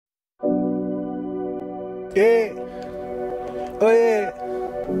Yeah, oh yeah.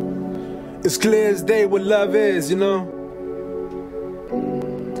 It's clear as day what love is, you know.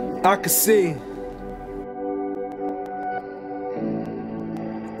 I can see.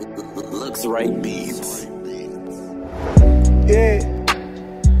 Looks right beats. Yeah,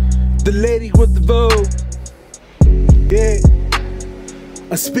 the lady with the vogue. Yeah,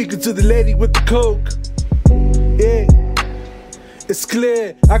 I'm speaking to the lady with the coke. Yeah, it's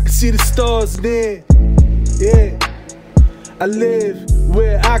clear, I can see the stars there. Yeah, I live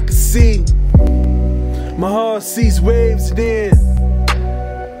where I can see. My heart sees waves then.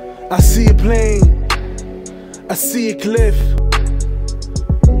 I see a plane, I see a cliff.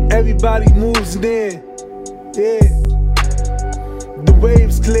 Everybody moves then. Yeah, the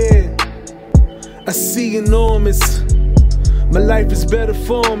waves clear. I see enormous. My life is better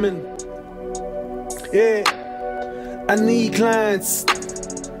forming. Yeah, I need clients.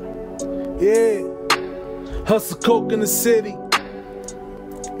 Yeah, hustle coke in the city.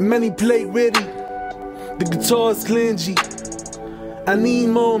 Many play witty. The guitar's clingy. I need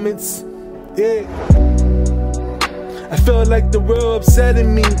moments. Yeah, I felt like the world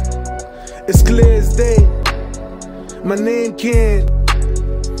upsetting me. It's clear as day. My name can.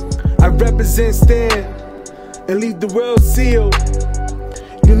 I represent stand and leave the world sealed.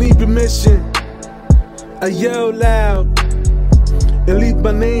 You need permission. I yell loud and leave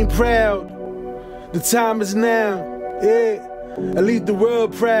my name proud. The time is now. Yeah, I leave the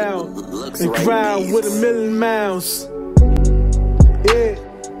world proud and crown with 1,000,000 miles. Yeah,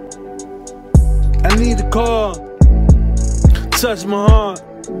 I need a car. Touch my heart.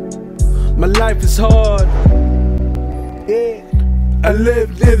 My life is hard. Yeah, I live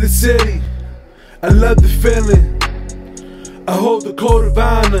near the city. I love the feeling. I hold the code of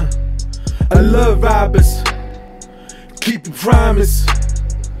honor. I love robbers. Keep your promise.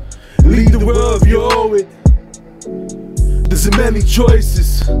 Lead the world if you owe it. There's many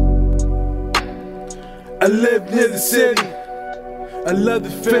choices. I live near the city. I love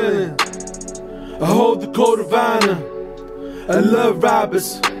the feeling. I hold the code of honor. I love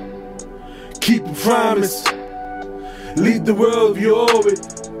robbers. Keep a promise. Lead the world if you owe it.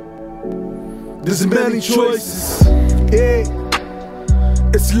 There's many choices. Yeah,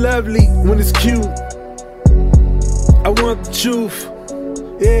 it's lovely when it's cute. I want the truth.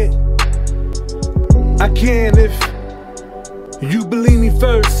 Yeah, I can if you believe me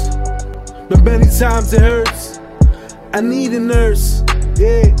first. But many times it hurts. I need a nurse.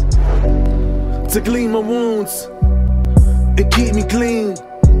 Yeah, to clean my wounds and keep me clean.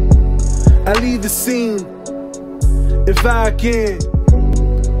 I leave the scene if I can.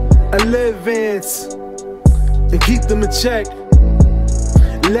 I live vans and keep them in check.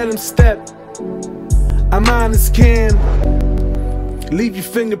 Let them step. I'm honest, can. Leave your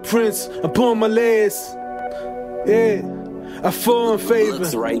fingerprints upon my legs. Yeah, I fall in favor.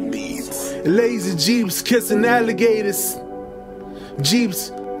 Looks right beats. Lazy Jeeps kissing alligators.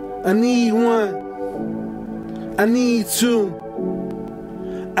 Jeeps, I need one. I need two.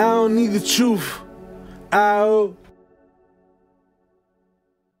 I don't need the truth. I